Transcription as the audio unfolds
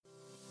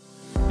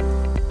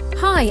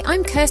Hi,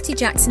 I'm Kirsty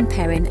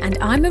Jackson-Perrin and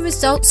I'm a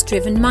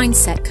results-driven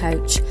mindset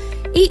coach.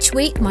 Each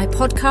week, my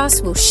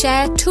podcast will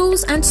share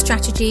tools and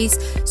strategies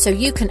so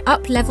you can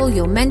up-level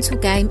your mental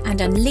game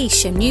and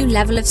unleash a new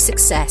level of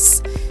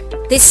success.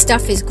 This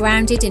stuff is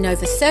grounded in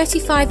over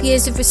 35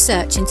 years of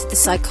research into the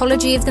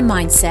psychology of the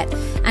mindset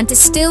and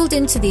distilled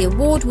into the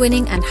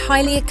award-winning and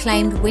highly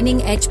acclaimed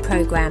Winning Edge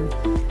program.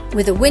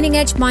 With a Winning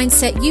Edge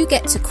mindset, you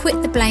get to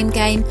quit the blame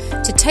game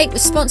to take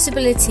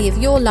responsibility of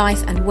your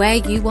life and where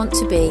you want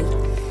to be.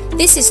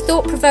 This is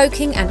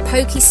thought-provoking and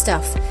pokey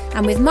stuff,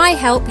 and with my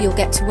help, you'll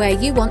get to where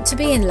you want to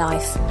be in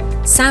life.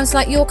 Sounds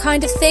like your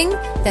kind of thing?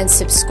 Then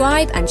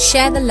subscribe and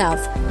share the love,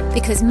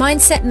 because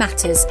mindset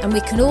matters and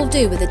we can all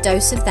do with a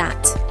dose of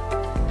that.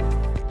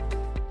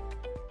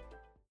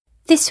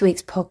 This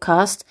week's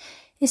podcast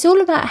is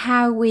all about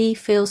how we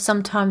feel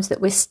sometimes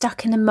that we're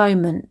stuck in a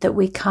moment that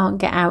we can't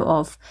get out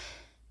of.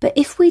 But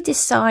if we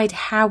decide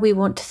how we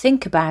want to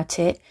think about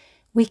it,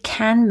 we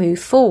can move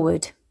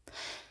forward.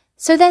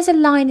 So there's a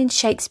line in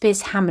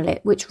Shakespeare's Hamlet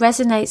which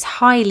resonates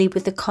highly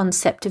with the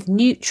concept of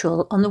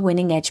neutral on the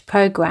Winning Edge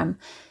programme.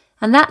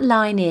 And that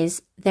line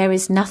is, "There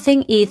is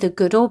nothing either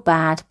good or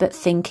bad, but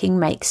thinking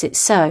makes it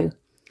so."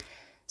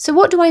 So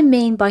what do I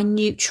mean by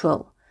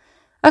neutral?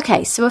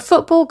 Okay, so a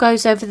football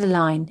goes over the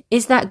line.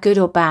 Is that good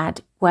or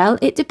bad? Well,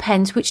 it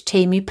depends which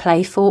team you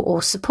play for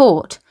or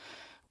support.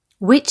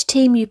 Which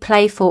team you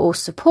play for or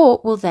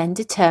support will then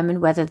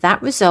determine whether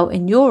that result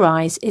in your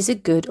eyes is a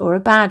good or a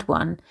bad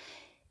one.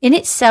 In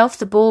itself,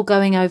 the ball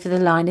going over the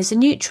line is a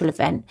neutral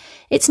event.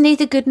 It's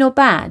neither good nor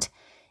bad.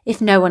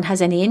 If no one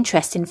has any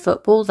interest in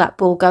football, that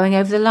ball going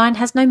over the line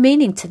has no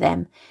meaning to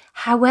them.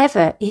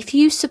 However, if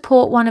you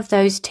support one of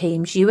those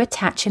teams, you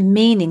attach a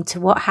meaning to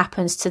what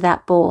happens to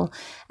that ball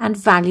and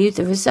value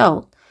the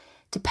result.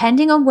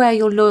 Depending on where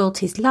your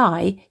loyalties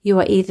lie, you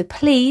are either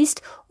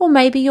pleased or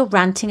maybe you're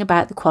ranting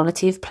about the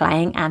quality of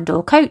playing and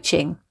or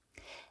coaching.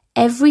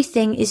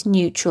 Everything is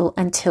neutral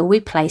until we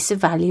place a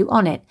value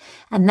on it,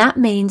 and that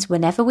means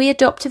whenever we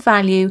adopt a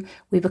value,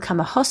 we become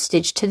a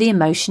hostage to the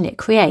emotion it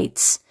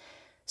creates.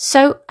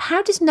 So,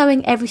 how does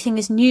knowing everything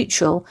is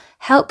neutral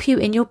help you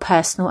in your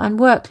personal and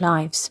work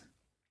lives?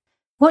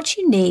 What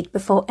you need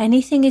before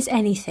anything is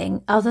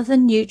anything other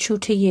than neutral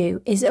to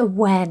you is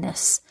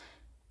awareness.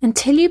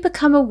 Until you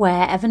become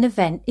aware of an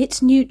event,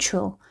 it's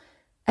neutral.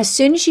 As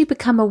soon as you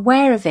become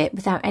aware of it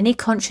without any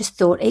conscious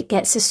thought, it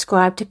gets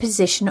ascribed a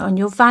position on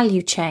your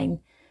value chain.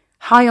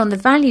 High on the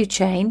value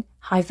chain,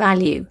 high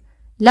value.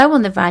 Low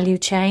on the value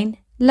chain,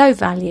 low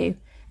value.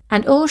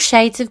 And all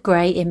shades of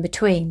grey in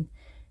between.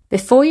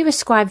 Before you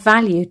ascribe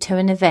value to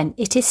an event,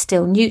 it is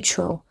still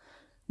neutral.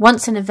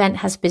 Once an event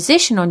has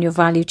position on your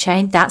value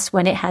chain, that's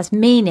when it has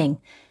meaning.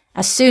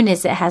 As soon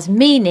as it has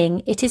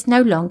meaning, it is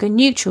no longer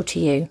neutral to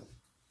you.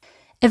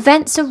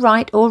 Events are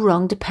right or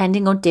wrong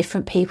depending on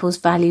different people's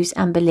values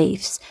and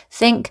beliefs.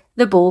 Think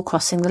the ball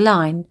crossing the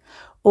line.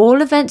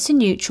 All events are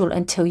neutral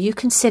until you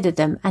consider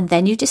them and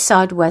then you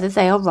decide whether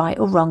they are right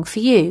or wrong for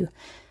you.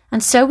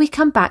 And so we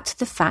come back to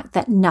the fact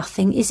that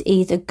nothing is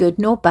either good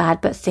nor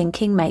bad, but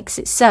thinking makes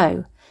it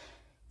so.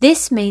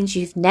 This means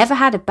you've never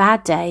had a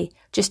bad day,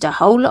 just a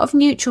whole lot of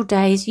neutral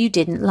days you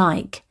didn't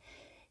like.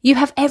 You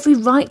have every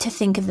right to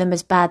think of them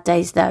as bad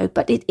days though,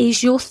 but it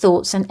is your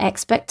thoughts and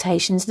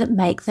expectations that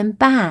make them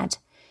bad.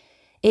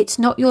 It's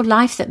not your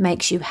life that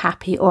makes you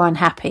happy or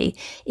unhappy.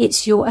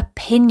 It's your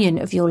opinion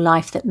of your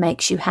life that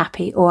makes you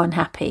happy or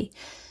unhappy.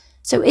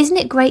 So isn't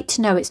it great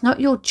to know it's not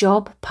your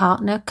job,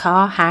 partner,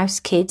 car, house,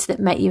 kids that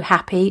make you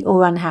happy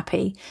or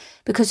unhappy?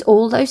 Because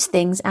all those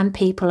things and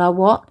people are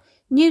what?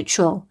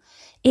 Neutral.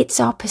 It's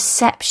our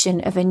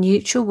perception of a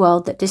neutral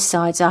world that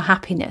decides our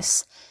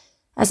happiness.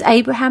 As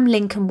Abraham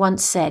Lincoln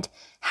once said,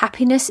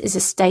 happiness is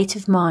a state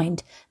of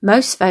mind.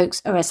 Most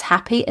folks are as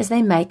happy as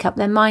they make up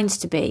their minds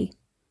to be.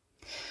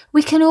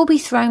 We can all be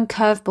thrown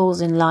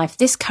curveballs in life.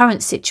 This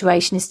current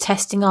situation is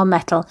testing our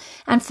mettle,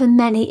 and for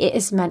many it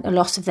has meant a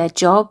loss of their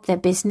job, their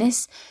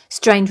business,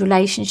 strained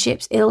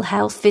relationships, ill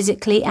health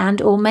physically and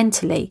or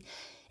mentally.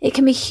 It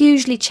can be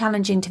hugely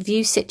challenging to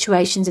view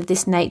situations of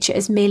this nature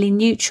as merely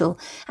neutral,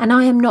 and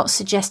I am not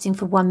suggesting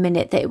for 1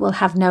 minute that it will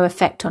have no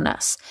effect on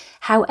us.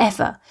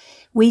 However,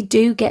 we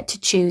do get to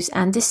choose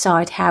and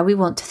decide how we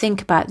want to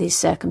think about these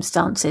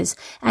circumstances,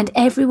 and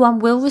everyone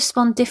will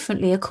respond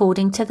differently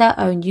according to their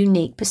own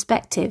unique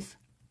perspective.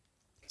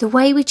 The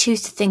way we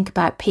choose to think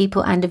about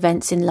people and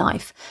events in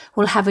life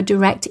will have a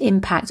direct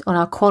impact on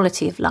our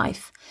quality of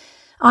life.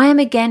 I am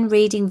again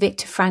reading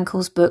Viktor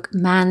Frankl's book,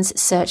 Man's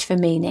Search for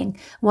Meaning,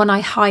 one I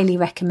highly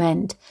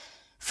recommend.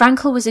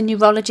 Frankl was a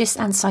neurologist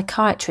and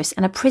psychiatrist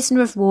and a prisoner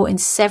of war in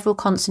several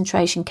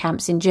concentration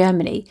camps in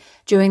Germany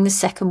during the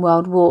Second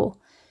World War.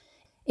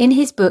 In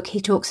his book,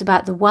 he talks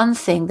about the one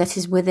thing that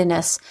is within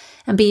us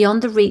and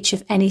beyond the reach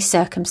of any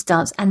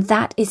circumstance, and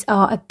that is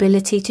our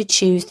ability to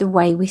choose the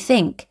way we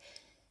think.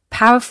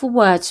 Powerful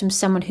words from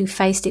someone who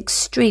faced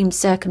extreme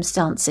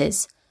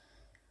circumstances.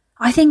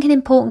 I think an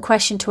important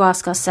question to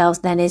ask ourselves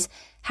then is,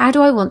 how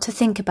do I want to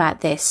think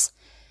about this?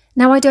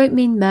 Now, I don't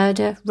mean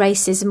murder,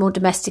 racism or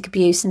domestic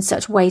abuse and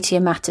such weightier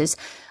matters.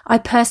 I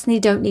personally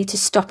don't need to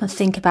stop and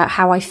think about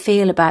how I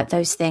feel about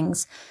those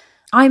things.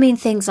 I mean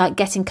things like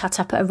getting cut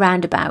up at a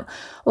roundabout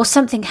or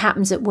something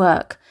happens at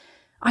work.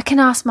 I can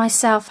ask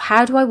myself,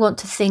 how do I want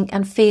to think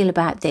and feel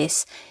about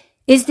this?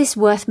 Is this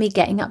worth me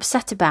getting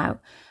upset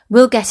about?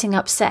 Will getting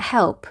upset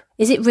help?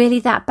 Is it really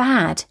that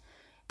bad?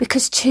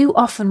 Because too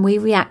often we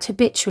react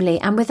habitually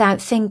and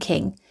without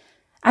thinking.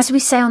 As we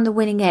say on The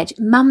Winning Edge,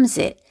 mum's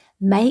it.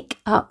 Make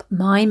up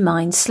my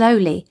mind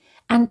slowly.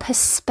 And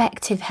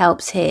perspective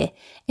helps here.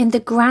 In the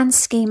grand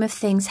scheme of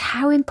things,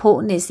 how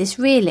important is this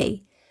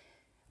really?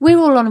 We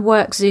were all on a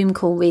work Zoom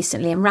call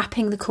recently, and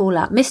wrapping the call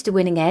up, Mr.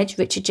 Winning Edge,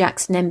 Richard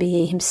Jackson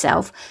MBE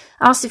himself,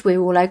 asked if we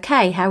were all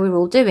okay, how we were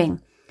all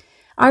doing.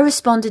 I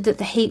responded that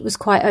the heat was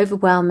quite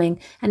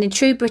overwhelming, and in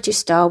true British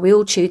style, we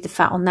all chewed the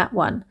fat on that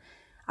one.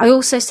 I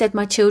also said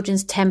my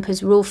children's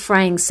tempers were all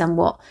fraying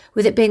somewhat,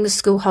 with it being the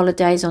school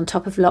holidays on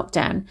top of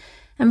lockdown.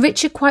 And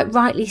Richard quite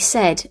rightly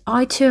said,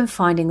 I too am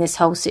finding this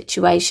whole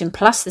situation,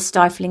 plus the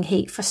stifling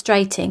heat,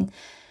 frustrating.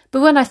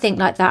 But when I think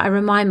like that, I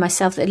remind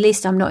myself that at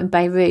least I'm not in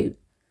Beirut.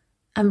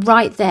 And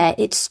right there,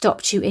 it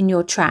stopped you in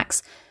your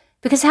tracks.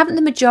 Because haven't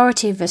the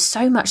majority of us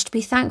so much to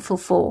be thankful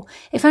for?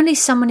 If only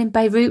someone in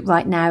Beirut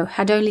right now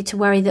had only to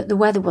worry that the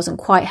weather wasn't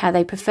quite how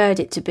they preferred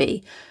it to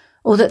be,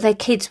 or that their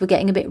kids were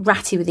getting a bit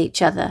ratty with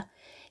each other.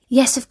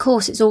 Yes, of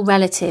course, it's all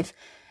relative,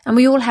 and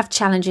we all have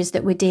challenges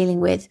that we're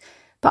dealing with,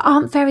 but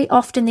aren't very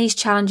often these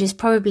challenges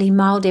probably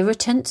mild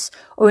irritants,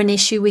 or an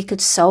issue we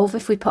could solve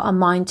if we put our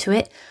mind to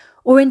it,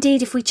 or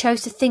indeed if we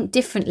chose to think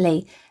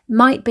differently,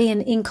 might be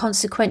an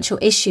inconsequential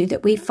issue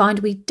that we find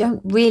we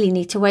don't really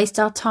need to waste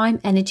our time,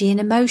 energy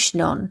and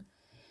emotion on.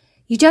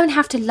 You don't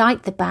have to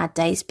like the bad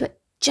days, but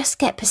just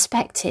get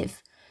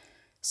perspective.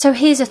 So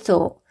here's a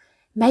thought.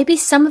 Maybe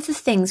some of the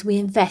things we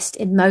invest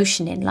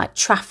emotion in, like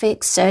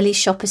traffic, surly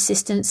shop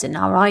assistants and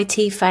our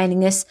IT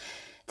failing us,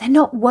 they're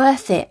not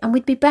worth it, and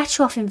we'd be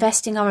better off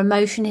investing our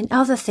emotion in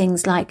other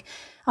things like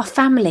our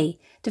family,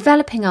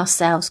 developing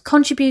ourselves,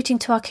 contributing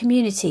to our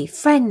community,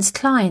 friends,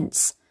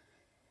 clients.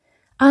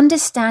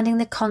 Understanding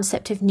the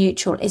concept of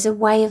neutral is a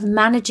way of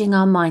managing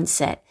our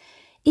mindset.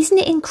 Isn't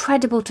it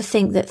incredible to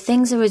think that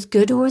things are as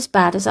good or as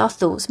bad as our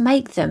thoughts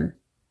make them?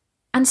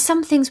 And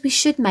some things we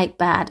should make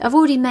bad. I've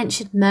already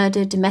mentioned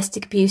murder,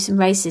 domestic abuse and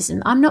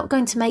racism. I'm not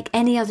going to make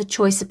any other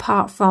choice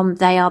apart from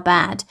they are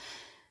bad.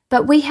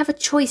 But we have a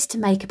choice to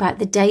make about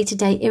the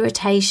day-to-day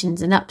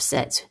irritations and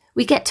upsets.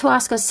 We get to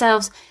ask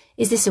ourselves,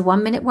 is this a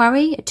 1-minute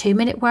worry, a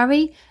 2-minute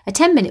worry, a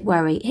 10-minute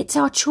worry? It's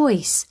our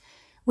choice.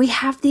 We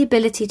have the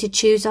ability to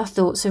choose our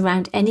thoughts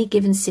around any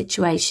given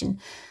situation,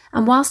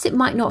 and whilst it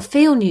might not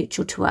feel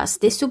neutral to us,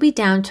 this will be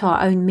down to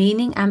our own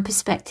meaning and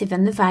perspective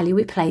and the value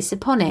we place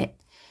upon it.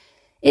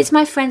 It's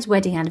my friend's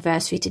wedding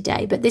anniversary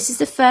today, but this is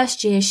the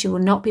first year she will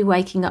not be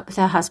waking up with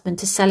her husband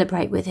to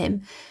celebrate with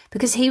him,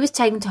 because he was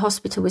taken to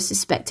hospital with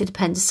suspected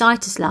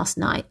appendicitis last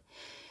night.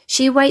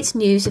 She awaits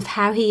news of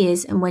how he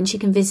is and when she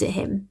can visit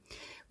him.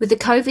 With the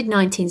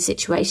COVID-19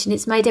 situation,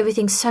 it's made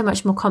everything so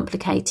much more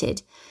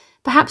complicated.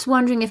 Perhaps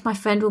wondering if my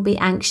friend will be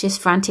anxious,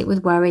 frantic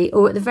with worry,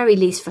 or at the very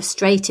least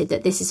frustrated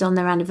that this is on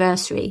their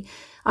anniversary,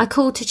 I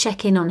called to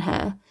check in on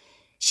her.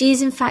 She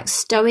is in fact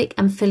stoic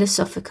and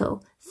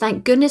philosophical.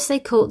 Thank goodness they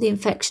caught the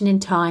infection in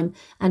time,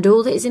 and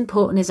all that is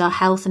important is our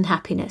health and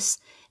happiness.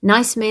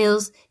 Nice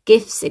meals,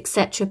 gifts,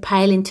 etc.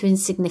 pale into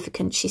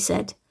insignificance, she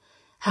said.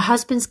 Her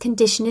husband's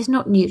condition is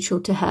not neutral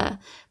to her,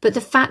 but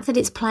the fact that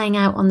it's playing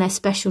out on their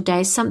special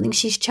day is something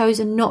she's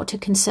chosen not to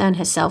concern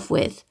herself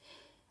with.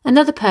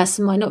 Another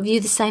person might not view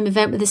the same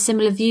event with a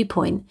similar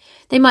viewpoint.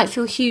 They might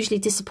feel hugely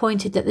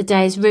disappointed that the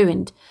day is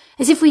ruined,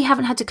 as if we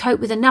haven't had to cope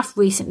with enough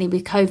recently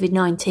with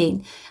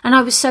COVID-19, and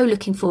I was so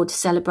looking forward to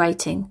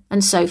celebrating,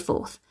 and so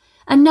forth.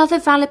 Another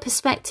valid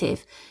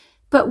perspective,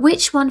 but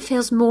which one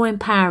feels more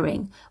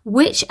empowering?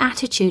 Which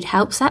attitude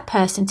helps that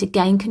person to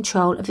gain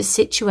control of a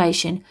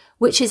situation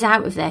which is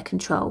out of their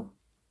control?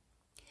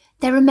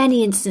 There are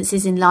many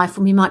instances in life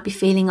when we might be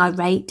feeling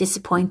irate,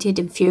 disappointed,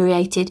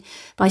 infuriated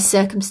by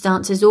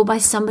circumstances or by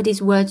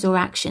somebody's words or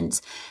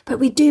actions, but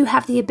we do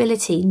have the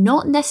ability,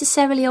 not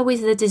necessarily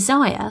always the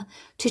desire,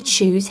 to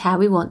choose how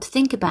we want to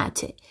think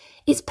about it.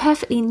 It's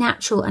perfectly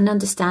natural and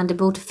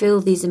understandable to feel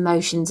these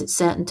emotions at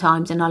certain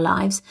times in our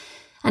lives,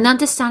 and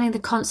understanding the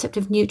concept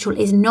of neutral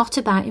is not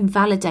about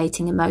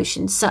invalidating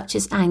emotions such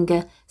as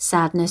anger,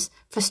 sadness,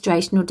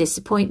 frustration or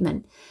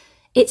disappointment.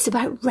 It's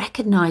about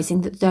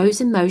recognising that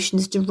those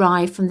emotions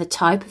derive from the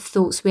type of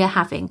thoughts we are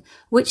having,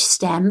 which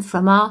stem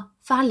from our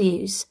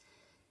values.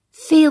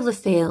 Feel the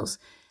feels,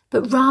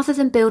 but rather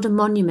than build a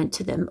monument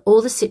to them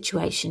or the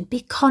situation,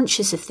 be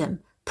conscious of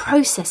them,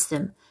 process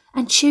them,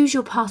 and choose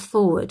your path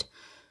forward.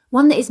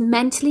 One that is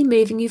mentally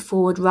moving you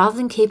forward rather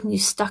than keeping you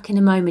stuck in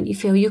a moment you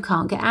feel you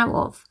can't get out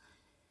of.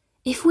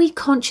 If we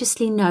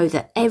consciously know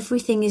that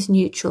everything is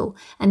neutral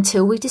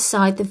until we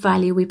decide the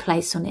value we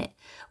place on it,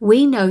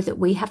 we know that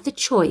we have the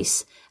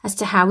choice as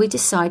to how we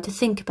decide to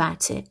think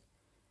about it.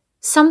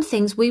 Some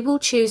things we will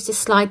choose to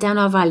slide down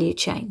our value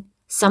chain.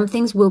 Some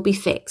things will be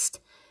fixed.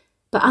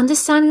 But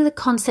understanding the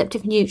concept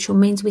of neutral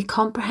means we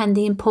comprehend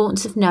the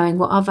importance of knowing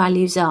what our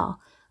values are,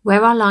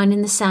 where our line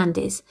in the sand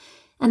is,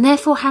 and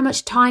therefore how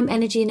much time,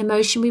 energy and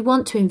emotion we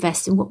want to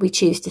invest in what we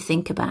choose to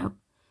think about.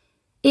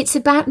 It's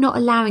about not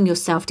allowing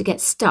yourself to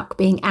get stuck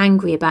being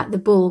angry about the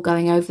ball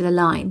going over the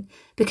line,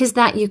 because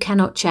that you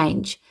cannot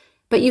change.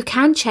 But you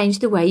can change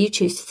the way you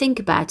choose to think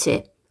about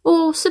it,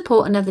 or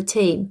support another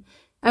team.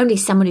 Only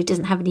someone who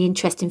doesn't have any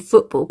interest in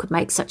football could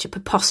make such a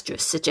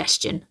preposterous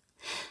suggestion.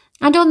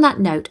 And on that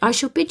note, I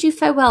shall bid you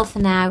farewell for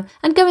now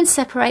and go and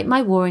separate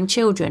my warring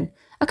children,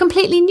 a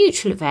completely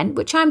neutral event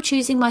which I am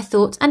choosing my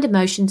thoughts and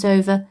emotions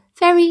over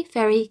very,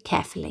 very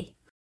carefully.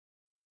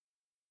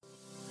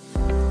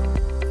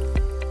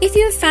 If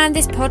you have found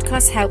this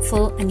podcast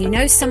helpful and you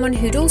know someone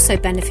who'd also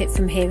benefit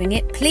from hearing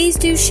it, please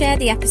do share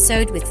the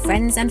episode with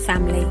friends and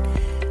family.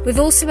 We've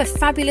also a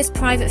fabulous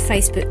private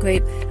Facebook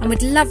group and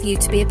would love you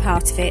to be a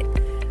part of it.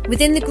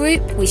 Within the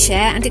group, we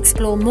share and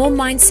explore more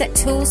mindset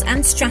tools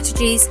and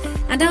strategies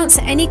and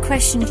answer any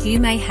questions you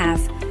may have.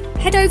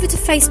 Head over to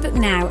Facebook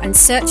now and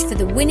search for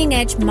the Winning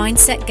Edge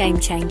Mindset Game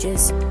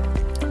Changers.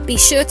 Be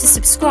sure to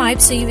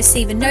subscribe so you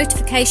receive a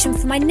notification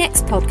for my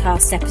next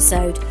podcast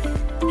episode.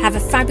 Have a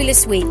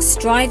fabulous week,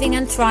 striving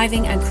and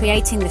thriving and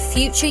creating the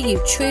future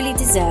you truly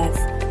deserve.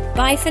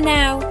 Bye for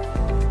now.